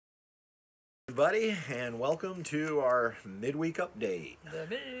everybody, and welcome to our midweek update. The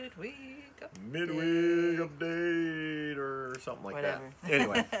midweek update. Midweek update or something like Whatever. that.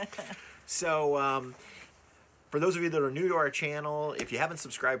 Anyway, so for those of you that are new to our channel, if you haven't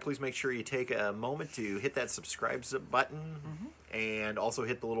subscribed, please make sure you take a moment to hit that subscribe button and also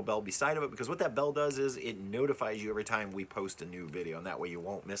hit the little bell beside of it, because what that bell does is it notifies you every time we post a new video, and that way you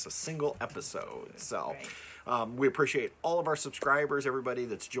won't miss a single episode. So we appreciate all of our subscribers, everybody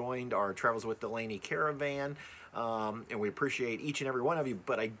that's joined our Travels with Delaney caravan, and we appreciate each and every one of you.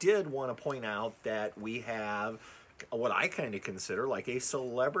 But I did want to point out that we have what I kind of consider like a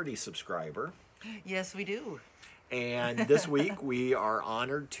celebrity subscriber. Yes, we do. And this week we are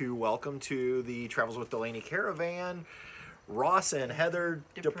honored to welcome to the Travels with Delaney caravan Ross and Heather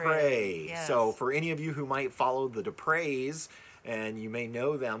Dupre. Yes. So for any of you who might follow the Dupres, and you may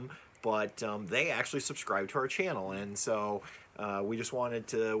know them, but they actually subscribe to our channel. And so we just wanted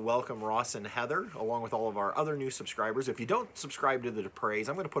to welcome Ross and Heather along with all of our other new subscribers. If you don't subscribe to the Dupres,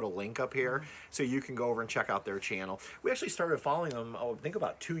 I'm going to put a link up here so you can go over and check out their channel. We actually started following them, I think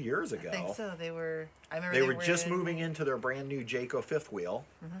about 2 years ago. I think so. They were just moving into their brand new Jayco fifth wheel.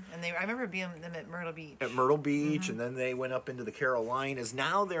 And I remember being them at Myrtle Beach. At Myrtle Beach, and then they went up into the Carolinas.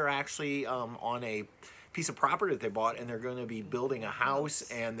 Now they're actually on a piece of property that they bought, and they're going to be building a house,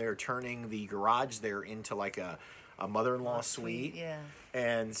 and they're turning the garage there into like a mother-in-law suite. Yeah.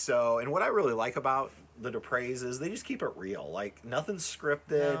 And so, and what I really like about the Dupres is they just keep it real. Like, nothing's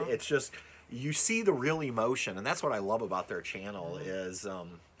scripted. No. It's just, you see the real emotion, and that's what I love about their channel is...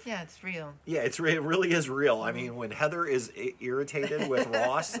 yeah, it's real. Yeah, it really is real. I mean, when Heather is irritated with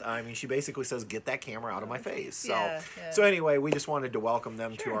Ross, I mean, she basically says, "Get that camera out of my face." So, Yeah. so anyway, we just wanted to welcome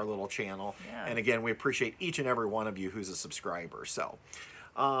them to our little channel. Yeah. And again, we appreciate each and every one of you who's a subscriber. So,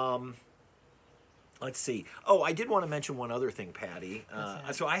 let's see. Oh, I did want to mention one other thing, Patty.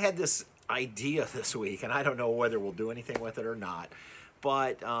 So I had this idea this week, and I don't know whether we'll do anything with it or not.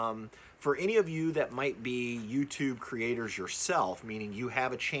 But for any of you that might be YouTube creators yourself, meaning you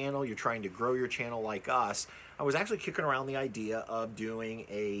have a channel, you're trying to grow your channel like us, I was actually kicking around the idea of doing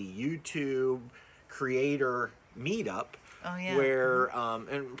a YouTube creator meetup. Oh, yeah. Where,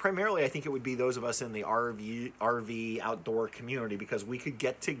 and primarily I think it would be those of us in the RV outdoor community, because we could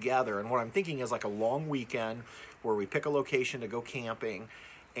get together. And what I'm thinking is like a long weekend where we pick a location to go camping,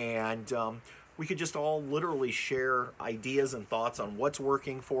 and we could just all literally share ideas and thoughts on what's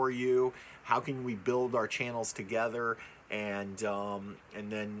working for you, how can we build our channels together, and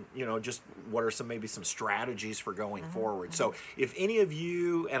then, you know, just what are maybe some strategies for going forward. So if any of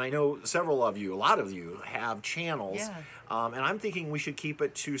you, and I know several of you, a lot of you have channels, and I'm thinking we should keep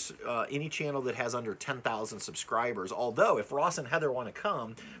it to any channel that has under 10,000 subscribers. Although if Ross and Heather want to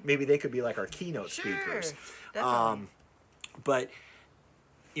come, maybe they could be like our keynote speakers. But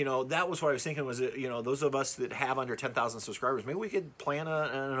you know, that was what I was thinking was, you know, those of us that have under 10,000 subscribers, maybe we could plan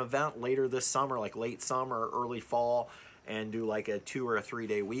an event later this summer, like late summer, early fall, and do like a 2 or 3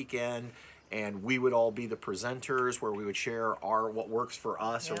 day weekend. And we would all be the presenters, where we would share what works for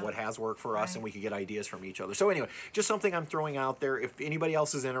us or what has worked for us, and we could get ideas from each other. So anyway, just something I'm throwing out there. If anybody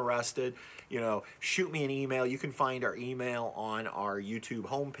else is interested, you know, shoot me an email. You can find our email on our YouTube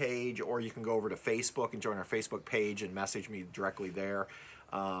homepage, or you can go over to Facebook and join our Facebook page and message me directly there.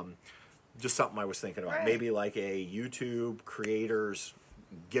 Just something I was thinking about. Maybe like a YouTube creators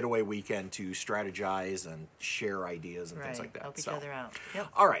getaway weekend to strategize and share ideas and things like that. Help each other out. Yep.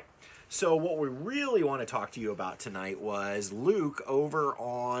 All right. So what we really want to talk to you about tonight was Luke over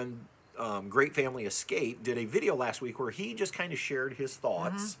on Great Family Escape did a video last week where he just kind of shared his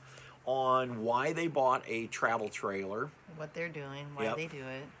thoughts on why they bought a travel trailer, What they're doing, why they do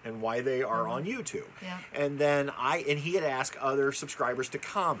it, and why they are on YouTube. Yeah. And then he had asked other subscribers to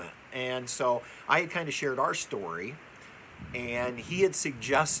comment, and so I had kind of shared our story, and he had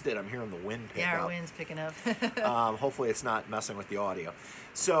suggested, I'm hearing the wind pick up. Yeah, our wind's picking up. Hopefully it's not messing with the audio.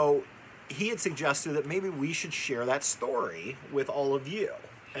 So he had suggested that maybe we should share that story with all of you.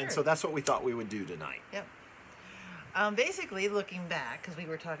 And so that's what we thought we would do tonight. Yep. Basically, looking back, because we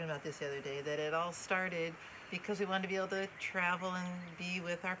were talking about this the other day, that it all started because we wanted to be able to travel and be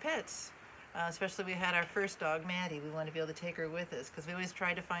with our pets. Especially we had our first dog, Maddie. We wanted to be able to take her with us, because we always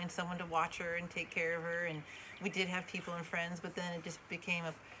tried to find someone to watch her and take care of her. And we did have people and friends, but then it just became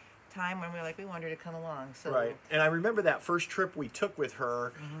a time when we were like, we wanted her to come along. So right. And I remember that first trip we took with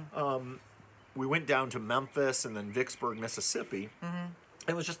her. We went down to Memphis and then Vicksburg, Mississippi.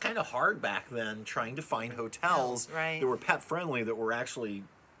 It was just kind of hard back then trying to find hotels that were pet friendly, that were actually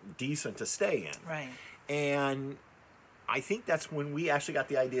decent to stay in. Right. And I think that's when we actually got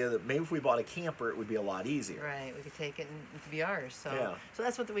the idea that maybe if we bought a camper, it would be a lot easier. Right, we could take it and it could be ours. So, Yeah. so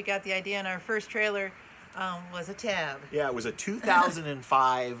that's what we got the idea. And our first trailer was a Tab. Yeah, it was a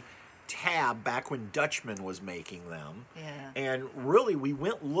 2005 Tab back when Dutchman was making them. Yeah. And really, we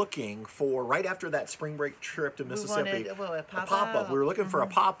went looking for, right after that spring break trip to Mississippi, We wanted, a a pop-up. We were looking for a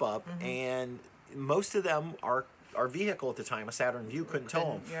Mm-hmm. pop-up, and most of them are our vehicle at the time, a Saturn Vue, couldn't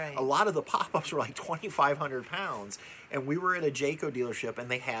tow them. Right. A lot of the pop-ups were like 2,500 pounds, and we were at a Jayco dealership, and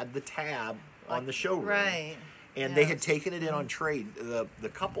they had the Tab on the showroom. Right. And Yeah, they it had was- taken it in on trade. The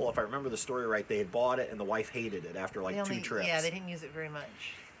couple, if I remember the story right, they had bought it, and the wife hated it after like They only- 2 trips. Yeah, they didn't use it very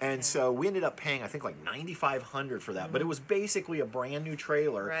much. And so we ended up paying, I think, like $9,500 for that. But it was basically a brand new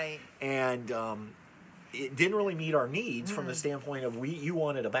trailer. Right. And it didn't really meet our needs from the standpoint of you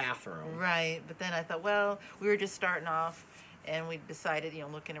wanted a bathroom. Right, but then I thought, well, we were just starting off, and we decided,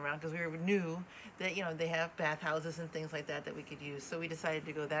 looking around, because we were new, that, they have bathhouses and things like that we could use. So we decided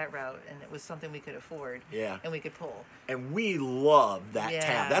to go that route, and it was something we could afford. Yeah. And we could pull. And we loved that Yeah.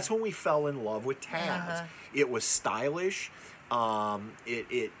 Tab. That's when we fell in love with Tabs. Uh-huh. It was stylish.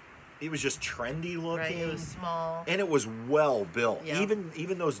 It was just trendy looking. Right, it was small. And it was well built. Yeah.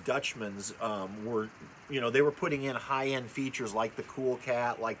 Even those Dutchmans were, they were putting in high-end features like the Cool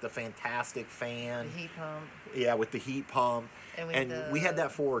Cat, like the fantastic fan. The heat pump. Yeah, with the heat pump. And We had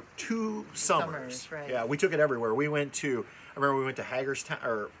that for 2 summers. Right. Yeah, we took it everywhere. I remember we went to Hagerstown,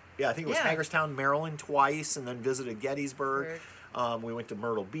 I think it was Yeah. Hagerstown, Maryland twice, and then visited Gettysburg. We went to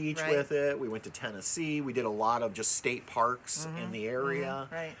Myrtle Beach Right. with it. We went to Tennessee. We did a lot of just state parks in the area.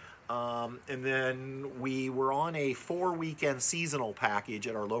 Right. And then we were on a 4-weekend seasonal package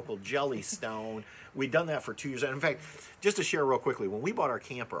at our local Jellystone. We'd done that for 2 years. And in fact, just to share real quickly, when we bought our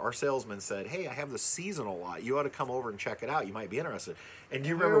camper, our salesman said, "Hey, I have the seasonal lot. You ought to come over and check it out. You might be interested." And do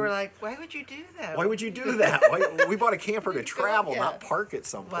you We remember? were like, why would you do that? Why would you do that? We bought a camper to travel, Yeah. not park it Well,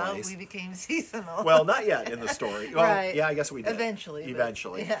 someplace. we became seasonal. Well, not yet in the story. Well, Right. yeah, I guess we did. Eventually, but-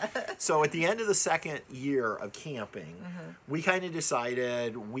 Eventually. yeah. So at the end of the second year of camping, we kind of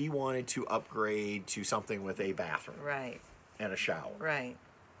decided we wanted to upgrade to something with a bathroom Right. and a shower. Right.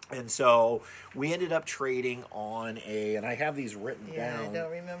 And so we ended up trading on and I have these written Yeah, down I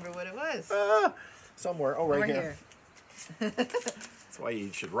don't remember what it was. somewhere. Oh, right Over here. That's why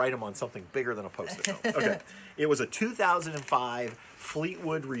you should write them on something bigger than a Post-it note. Okay. It was a 2005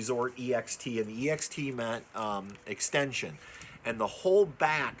 Fleetwood Resort EXT, and the EXT meant extension. And the whole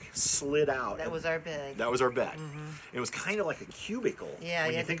back slid out. That was our bed. That was our bed. It was kind of like a cubicle Yeah,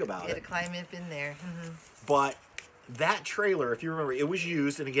 when you had think to, about you had it. to climb up in there. But that trailer, if you remember, it was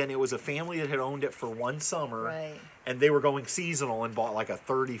used, and again, it was a family that had owned it for 1 summer. Right. And they were going seasonal and bought like a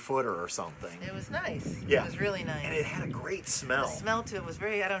 30-footer or something. It was nice. Yeah. It was really nice. And it had a great smell. The smell to it was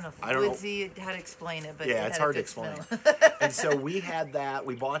very, I don't know, I don't know. woodsy, how to explain it, but Yeah, it it's had a hard to good explain. smell. And so we had that.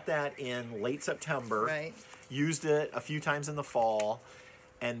 We bought that in late September. Right. Used it a few times in the fall.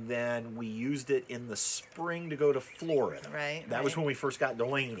 And then we used it in the spring to go to Florida. Right, That was right. when we first got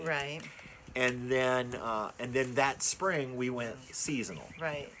Delaney. Right. And then that spring we went seasonal.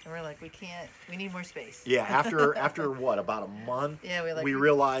 Right. And we're like, we need more space. Yeah, after what, about a month? Yeah, we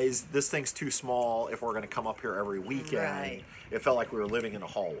realized this thing's too small if we're going to come up here every weekend. Right. It felt like we were living in a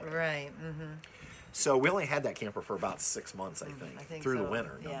hallway. Right. So we only had that camper for about 6 months, I think through so. the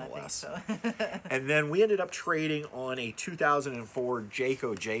winter, Yeah, nonetheless. I think so. And then we ended up trading on a 2004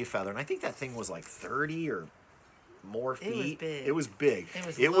 Jayco J Feather, and I think that thing was like 30 or more feet. was big. It was big.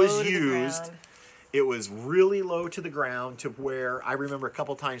 It was low to the used. ground. It was really low to the ground to where I remember a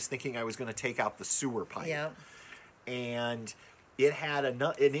couple times thinking I was going to take out the sewer pipe. Yeah. And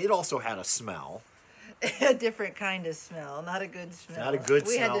it also had a smell. A different kind of smell, not a good smell. Not a good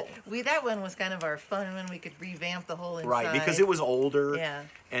we smell. That one was kind of our fun when we could revamp the whole inside. Right, because it was older. Yeah.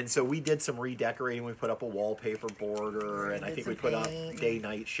 And so we did some redecorating. We put up a wallpaper border, and I did think we some put up paint.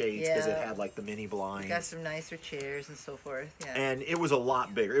 day-night shades because it Yeah. had like the mini blinds. Got some nicer chairs and so forth. Yeah. And it was a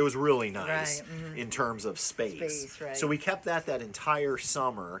lot bigger. It was really nice Right, in terms of space. Space, right. So we kept that entire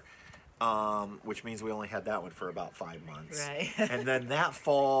summer, which means we only had that one for about 5 months. Right. And then that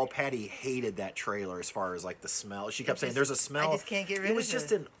fall, Patty hated that trailer as far as like the smell. She kept saying, "There's a smell." I just can't get rid It was of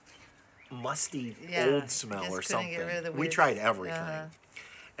just it. a musty Yeah, old smell just or couldn't something. get rid of the We weird- tried everything. Uh-huh.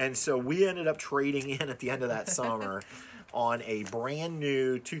 And so we ended up trading in at the end of that summer on a brand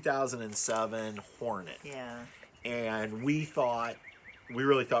new 2007 Hornet. Yeah. And we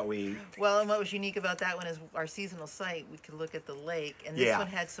really thought Well, and what was unique about that one is our seasonal site. We could look at the lake, and this Yeah. one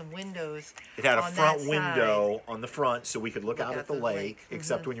had some windows. it had a on front that window on the front so we could look out Look at the lake,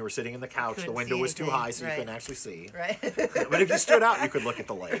 except when you were sitting in the couch, the Couldn't window see was too anything, high so you right. couldn't actually see. Side. Right. But if you stood out, you could look at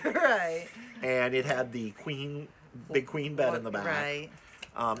the lake. Right. And it had the queen big queen bed in the back. Right.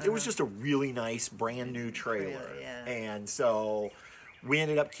 It was just a really nice brand new trailer. Yeah. And so we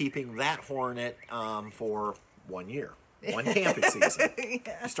ended up keeping that Hornet for 1 year. One camping season. Yeah.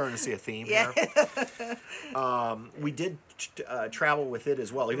 You're starting to see a theme Yeah. here. We did travel with it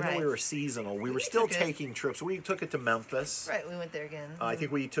as well. Even though we Right. were seasonal, we were We still took it. taking trips. We took it to Memphis. Right, we went there again. I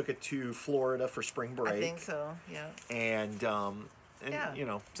think we took it to Florida for spring break. I think so, yeah. And Yeah. you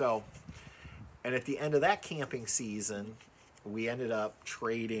know, so, and at the end of that camping season, we ended up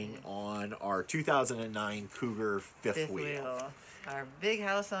trading on our 2009 Cougar fifth wheel. Our big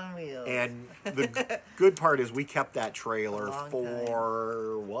house on wheels. And the good part is we kept that trailer A long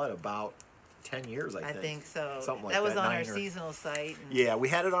for what, about 10 years, I I think. think so. Something like that was that, on our 9 or seasonal site. And Yeah, we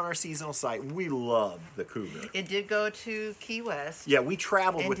had it on our seasonal site. We loved the Cougar. it did go to Key West. Yeah, we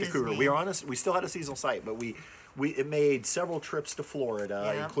traveled And with the Cougar. Disney. We were we still had a seasonal site, but it made several trips to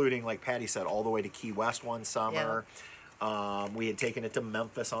Florida, Yeah. including, like Patty said, all the way to Key West one summer. We had taken it to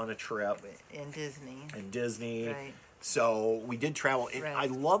Memphis on a trip In Disney. and Disney. Right. So we did travel. And Right. I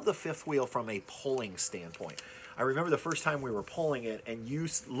love the fifth wheel from a pulling standpoint. I remember the first time we were pulling it, and you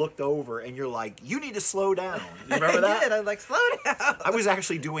looked over, and you're like, "You need to slow down." You remember I that? did. I was like, slow down. I was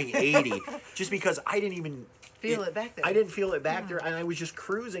actually doing 80, just because I didn't even Feel it back there. I didn't feel it back there, and I was just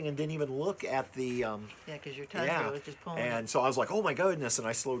cruising and didn't even look at the. Yeah, because your Tundra was just pulling. And so I was like, "Oh my goodness!" and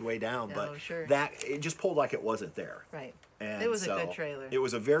I slowed way down, No, but sure. that it just pulled like it wasn't there. Right. And It was so a good trailer. It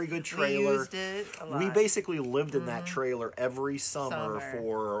was a very good trailer. We used it a lot. We basically lived in that trailer every summer Summer.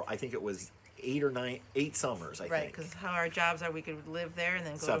 for, I think it was 8 summers, I Right, think. because how our jobs are, we could live there and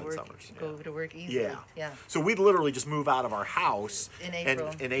then go 7 to work. summers, Go yeah. to work easily. Yeah. Yeah. So we'd literally just move out of our house In April.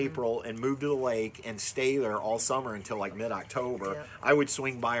 Mm-hmm. in April and move to the lake and stay there all summer until like mid-October. Yep. I would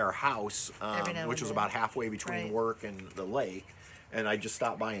swing by our house, Every now which and was then. about halfway between Right. work and the lake, and I'd just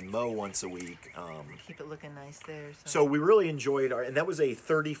stop by and mow once a week. Keep it looking nice there. So we really enjoyed and that was a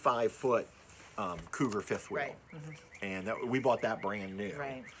 35-foot Cougar fifth wheel. Right. And we bought that brand new.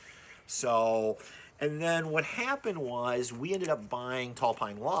 Right. So, and then what happened was we ended up buying Tall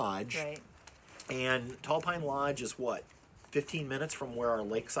Pine Lodge. Right. And Tall Pine Lodge is what, 15 minutes from where our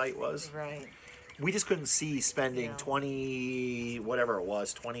lake site was? Right. We just couldn't see spending No. 20, whatever it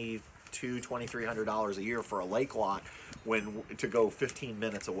was, $2,300 a year for a lake lot to go 15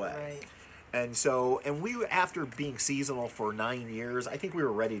 minutes away. Right. And so, after being seasonal for 9 years, I think we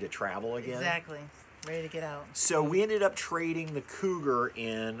were ready to travel again. Exactly. Ready to get out. So we ended up trading the Cougar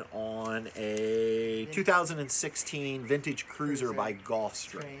in on a 2016 vintage cruiser by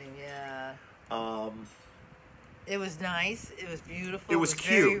Gulfstream. Yeah. It It was nice. It was beautiful. It was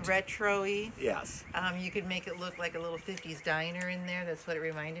very cute. retro-y. Yes. You could make it look like a little 50s diner in there. That's what it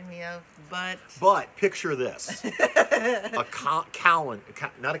reminded me of. But But picture this: a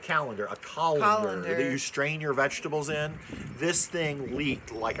not a calendar, a colander that you strain your vegetables in. This thing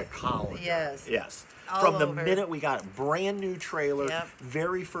leaked like a colander. Yes. Yes. All From the over. minute we got it, brand new trailer, Yep.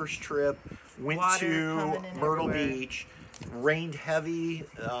 very first trip, went Water to coming in Myrtle everywhere. Beach. Rained heavy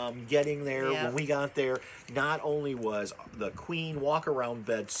getting there. Yep. When we got there, not only was the queen walk-around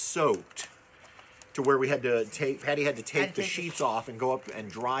bed soaked to where Patty had to take the take the sheets off and go up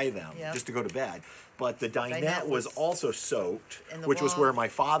and dry them Yep. just to go to bed. But the dinette was was- also soaked, And the which was wall- where my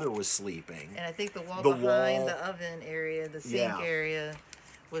father was sleeping. and I think the wall The behind wall- the oven area, the sink Yeah. area,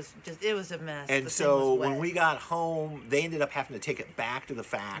 was just, it was a mess. And The so thing was when wet. we got home, they ended up having to take it back to the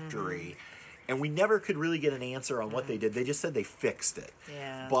factory. And we never could really get an answer on what they did. They just said they fixed it.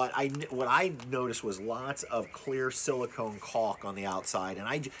 Yeah. But what I noticed was lots of clear silicone caulk on the outside.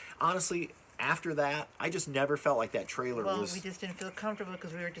 And honestly, after that, I just never felt like that trailer Well, was we just didn't feel comfortable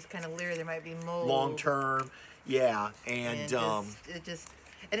because we were just kind of leery there might be mold. long term. Yeah. And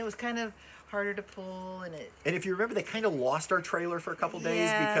it was kind of harder to pull, and it. if you remember, they kind of lost our trailer for a couple days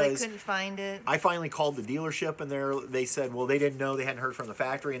Yeah, because they couldn't find it. I finally called the dealership, and they said, well, they didn't know, they hadn't heard from the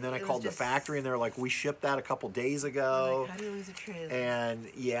factory. And then I It was called the just- factory, and they're like, we shipped that a couple days I'm ago. like, how do you lose a trailer? And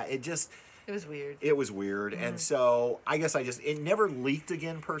yeah, it It was weird. was weird. And so I guess it never leaked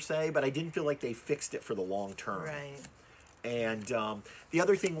again per se, but I didn't feel like they fixed it for the long term. Right. And the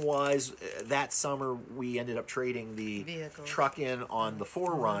other thing was that summer we ended up trading the Vehicles. truck in on the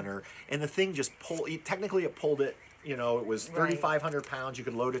 4Runner, and the thing just technically it pulled it. You know, it was Right. 3,500 pounds. You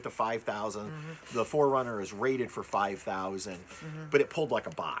could load it to 5,000. The 4Runner is rated for 5,000, but it pulled like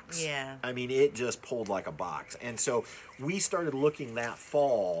a box. Yeah. I mean, it just pulled like a box. And so we started looking that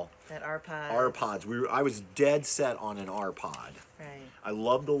fall. That R-Pod. R-Pods. I was dead set on an R-Pod. Right. I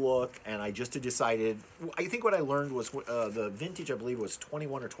love the look, and I just decided. I think what I learned was the vintage, I believe, was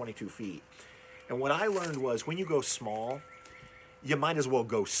 21 or 22 feet. And what I learned was when you go small, you might as well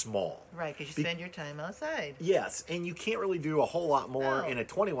go small. Right, because you spend your time outside. Yes, and you can't really do a whole lot more No. in a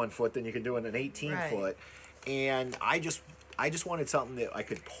 21 foot than you can do in an 18 Right. foot. And I just wanted something that I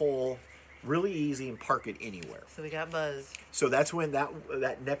could pull really easy and park it anywhere. So we got Buzz. So that's when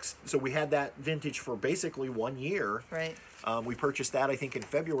that next. So we had that vintage for basically 1 year. Right. We purchased that I think in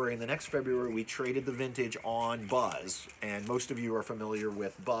February, and the next February we traded the vintage on Buzz. And most of you are familiar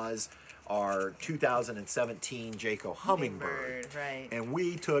with Buzz, our 2017 Jayco Hummingbird. Right. And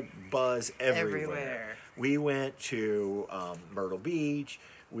we took Buzz everywhere. We went to Myrtle Beach.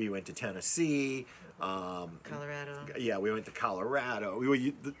 We went to Tennessee. Colorado. Yeah, we went to Colorado.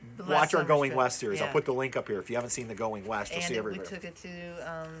 We The watch last our summer Going trip. West series. Yeah. I'll put the link up here. If you haven't seen the Going West, you'll see And we everywhere. took it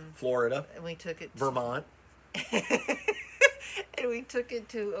to Florida, we took it Vermont. and we took it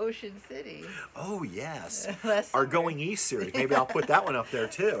to Ocean City. Oh, yes. Last Our summer. Going East series. Maybe I'll put that one up there,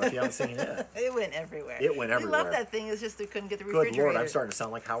 too, if you haven't seen it. It went everywhere. It went We everywhere. love that thing. It's just we couldn't get the Good refrigerator. Lord, I'm starting to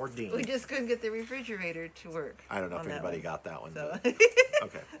sound like Howard Dean. We just couldn't get the refrigerator to work. I don't know if on that anybody one. got that one. So, But,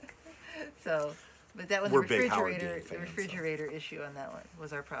 okay. but that one, We're the big Howard refrigerator, Dean fans, the refrigerator issue on that one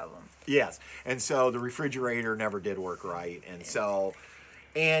was our problem. Yes. And so the refrigerator never did work right. And so,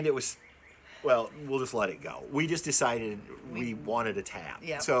 and it was, well, we'll just let it go. We just decided we wanted a tab.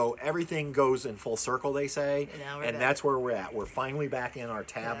 Yeah. So everything goes in full circle, they say. And now we're And back. that's where we're at. We're finally back in our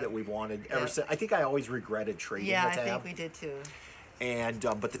tab Yeah. that we've wanted ever Yeah. since. I think I always regretted trading Yeah, the tab. I think we did too. And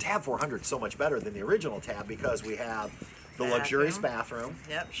but the Tab 400 is so much better than the original Tab because we have the luxurious bathroom.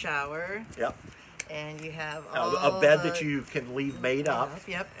 Yep, shower, Yep. and you have A bed that you can leave made up.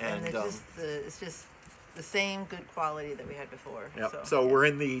 Yep, and, And it's just the same good quality that we had before. Yep. So we're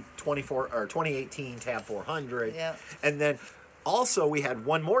in the 2018 Tab 400. Yep. And then also we had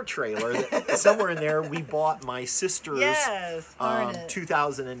one more trailer that somewhere in there we bought my sister's Yes, Hornet.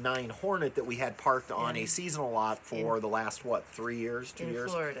 2009 Hornet that we had parked on In- a seasonal lot for the last 3 years, 2 in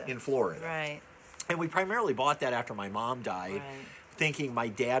years Florida. in Florida. Right. And we primarily bought that after my mom died. Right. Thinking my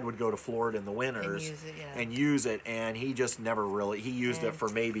dad would go to Florida in the winters use it, yeah. and use it, and he just never really. He used it And for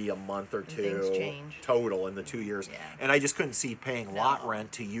maybe a month or things two change. total in the 2 years, Yeah. and I just couldn't see paying lot No.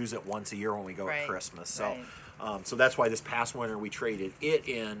 rent to use it once a year when we go Right, at Christmas. So, right. so that's why this past winter we traded it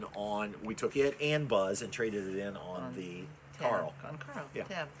in on. We took it and Buzz and traded it in on the Tab. Carl. On Carl. Yeah.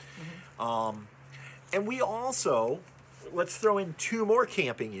 Tab. And we also, let's throw in 2 more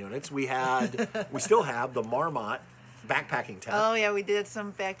camping units. We still have the Marmot backpacking tent. Oh yeah, we did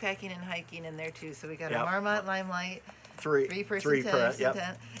some backpacking and hiking in there too. So we got Yep. a Limelight Limelight, three three-person tent,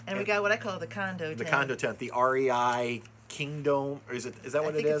 yep. and we got what I call the condo tent. The condo tent, the REI Kingdom, or is that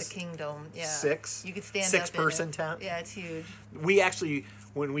what I think it it's is? a kingdom. Yeah. Six? You could stand Six-person up in it. tent? Yeah, it's huge. We actually,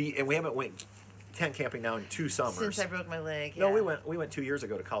 we haven't went tent camping now in 2 summers. Since I broke my leg. No, yeah. we went 2 years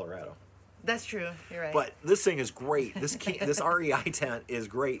ago to Colorado. That's true. You're right. But this thing is great. This REI tent is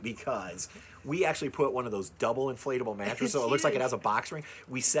great because we actually put one of those double inflatable mattresses, so it looks like it huge. has a box ring.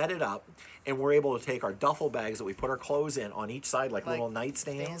 We set it up, and we're able to take our duffel bags that we put our clothes in on each side, like little nightstands,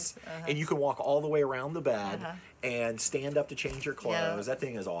 stands, and you can walk all the way around the bed Uh-huh. and stand up to change your clothes. Yeah. That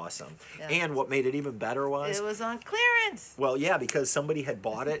thing is awesome. Yeah. And what made it even better was, it was on clearance. well, yeah, because somebody had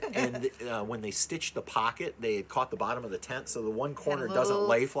bought it, and when they stitched the pocket, they had caught the bottom of the tent, so the one corner doesn't little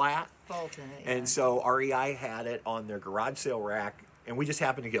lay flat. Fault in it. And yeah. so REI had it on their garage sale rack, and we just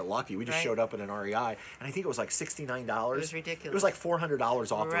happened to get lucky. We just Right. showed up at an REI, and I think it was like $69. It was ridiculous. It was like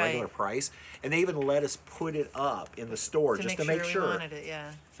 $400 off the Right. regular price, and they even let us put it up in the store just to make we sure. wanted it.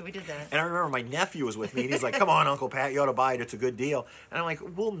 Yeah. So we did that. And I remember my nephew was with me, and he's like, "Come on, Uncle Pat, you ought to buy it. It's a good deal." And I'm like,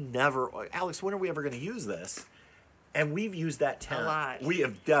 "We'll never, Alex. When are we ever going to use this?" And we've used that tent. lot. We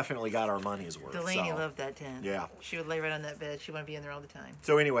have definitely got our money's worth. Delaney so. loved that tent. Yeah. She would lay right on that bed. She wanted to be in there all the time.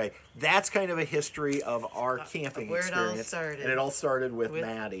 So anyway, that's kind of a history of our camping where it all experience. started. And it all started with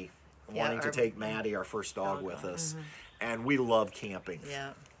Maddie, Yeah, wanting to take Maddie, our first dog, dog with on. us. And we love camping.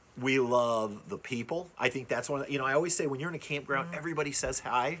 Yeah. We love the people. I think that's one of the, I always say when you're in a campground, Mm-hmm. everybody says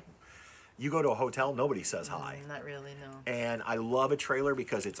hi. You go to a hotel, nobody says hi. Not really, no. And I love a trailer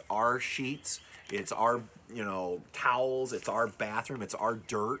because it's our sheets, it's our, towels, it's our bathroom, it's our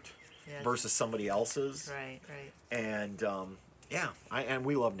dirt Yes. versus somebody else's. Right, right. And and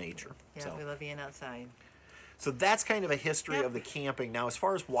we love nature. Yeah, so. we love being outside. So that's kind of a history Yep. of the camping. Now, as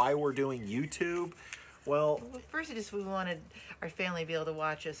far as why we're doing YouTube, well, Well, first, we wanted our family to be able to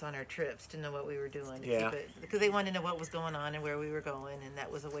watch us on our trips to know what we were doing. Yeah. Because they wanted to know what was going on and where we were going, and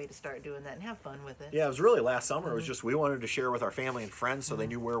that was a way to start doing that and have fun with it. yeah, it was really last summer. It was just we wanted to share with our family and friends so they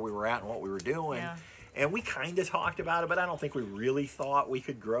knew where we were at and what we were doing. Yeah. And we kind of talked about it, but I don't think we really thought we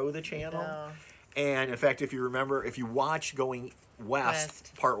could grow the channel. No. And in fact, if you remember, if you watch Going West,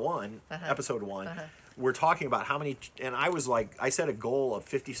 West. Part 1, Uh-huh. Episode 1, we're talking about how many, and I was like, I set a goal of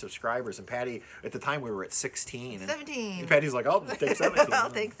 50 subscribers, and Patty, at the time we were at 16. 17. And Patty's like, I'll take 17. I'll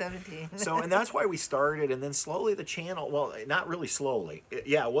take 17. So, and that's why we started, and then slowly the channel, well, not really slowly. It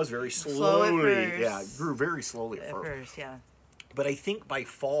was very slowly. Slow at first. Yeah, it grew very slowly at first. Yeah. But I think by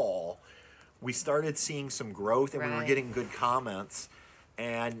fall, we started seeing some growth, and we were Right. getting good comments.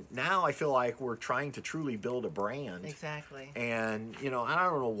 And now I feel like we're trying to truly build a brand. Exactly. And, you know, I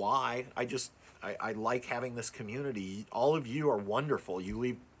don't know why. I like having this community. All of you are wonderful. You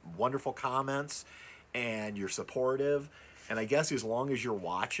leave wonderful comments, and you're supportive. And I guess as long as you're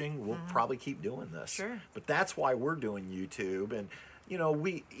watching, we'll probably keep doing this. Sure. But that's why we're doing YouTube. And, you know,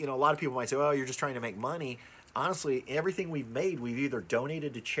 a lot of people might say, oh, you're just trying to make money. Honestly, everything we've made, we've either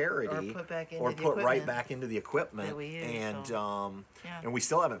donated to charity Or put back into or the put right equipment back into the equipment. that we use, and yeah. and we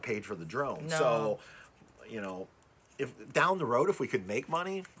still haven't paid for the drone. No. So, you know, if down the road, if we could make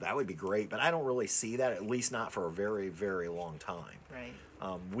money, that would be great. But I don't really see that, at least not for a very, very long time. Right.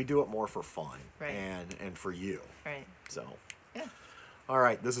 We do it more for fun Right. and for you. Right. So, Yeah. all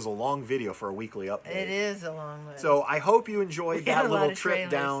right, this is a long video for a weekly update. It is a long one. So I hope you enjoyed We had that a lot little of trip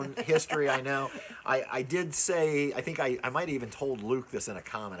trailers. down history. I know. I did say, I think I might have even told Luke this in a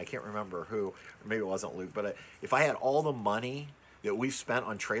comment. I can't remember who, or maybe it wasn't Luke, but if I had all the money that we've spent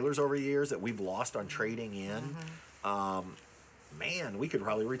on trailers over the years that we've lost on trading in, man, we could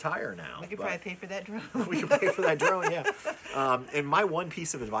probably retire now. we could probably pay for that drone. We could pay for that drone, yeah. And my one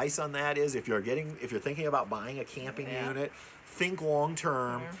piece of advice on that is if you're thinking about buying a camping Yeah. unit, think long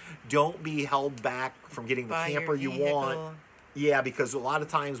term. Sure. Don't be held back from getting the Buy your camper you vehicle. want. Yeah, because a lot of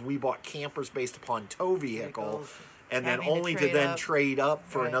times we bought campers based upon tow vehicle, Vehicles, and then having to only to trade then up. trade up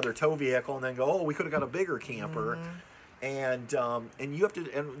for Right. another tow vehicle, and then go, oh, we could have got a bigger camper. And you have to,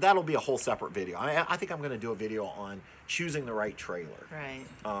 and that'll be a whole separate video. I think I'm going to do a video on choosing the right trailer. Right.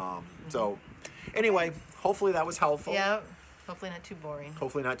 So, anyway, hopefully that was helpful. Yeah. Hopefully not too boring.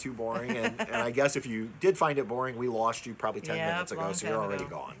 Hopefully not too boring. And I guess if you did find it boring, we lost you probably 10 Yeah, minutes ago, long so you're time already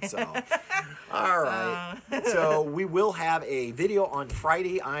ago. gone. So, all right. So we will have a video on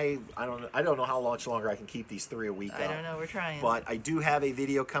Friday. I don't know how much longer I can keep these 3 a week I up. don't know. We're trying. But I do have a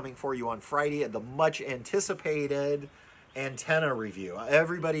video coming for you on Friday, the much anticipated antenna review.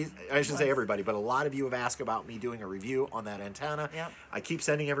 Everybody, I shouldn't say everybody, but a lot of you have asked about me doing a review on that antenna. Yep. I keep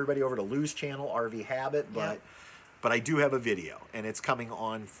sending everybody over to Lou's channel, RV Habit, but Yep. but I do have a video, and it's coming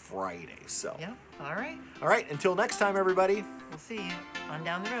on Friday. So, Yeah. All right. all right, until next time, everybody, We'll see you on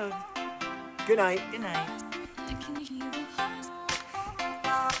down the road. good night. Good night. I can hear the heart.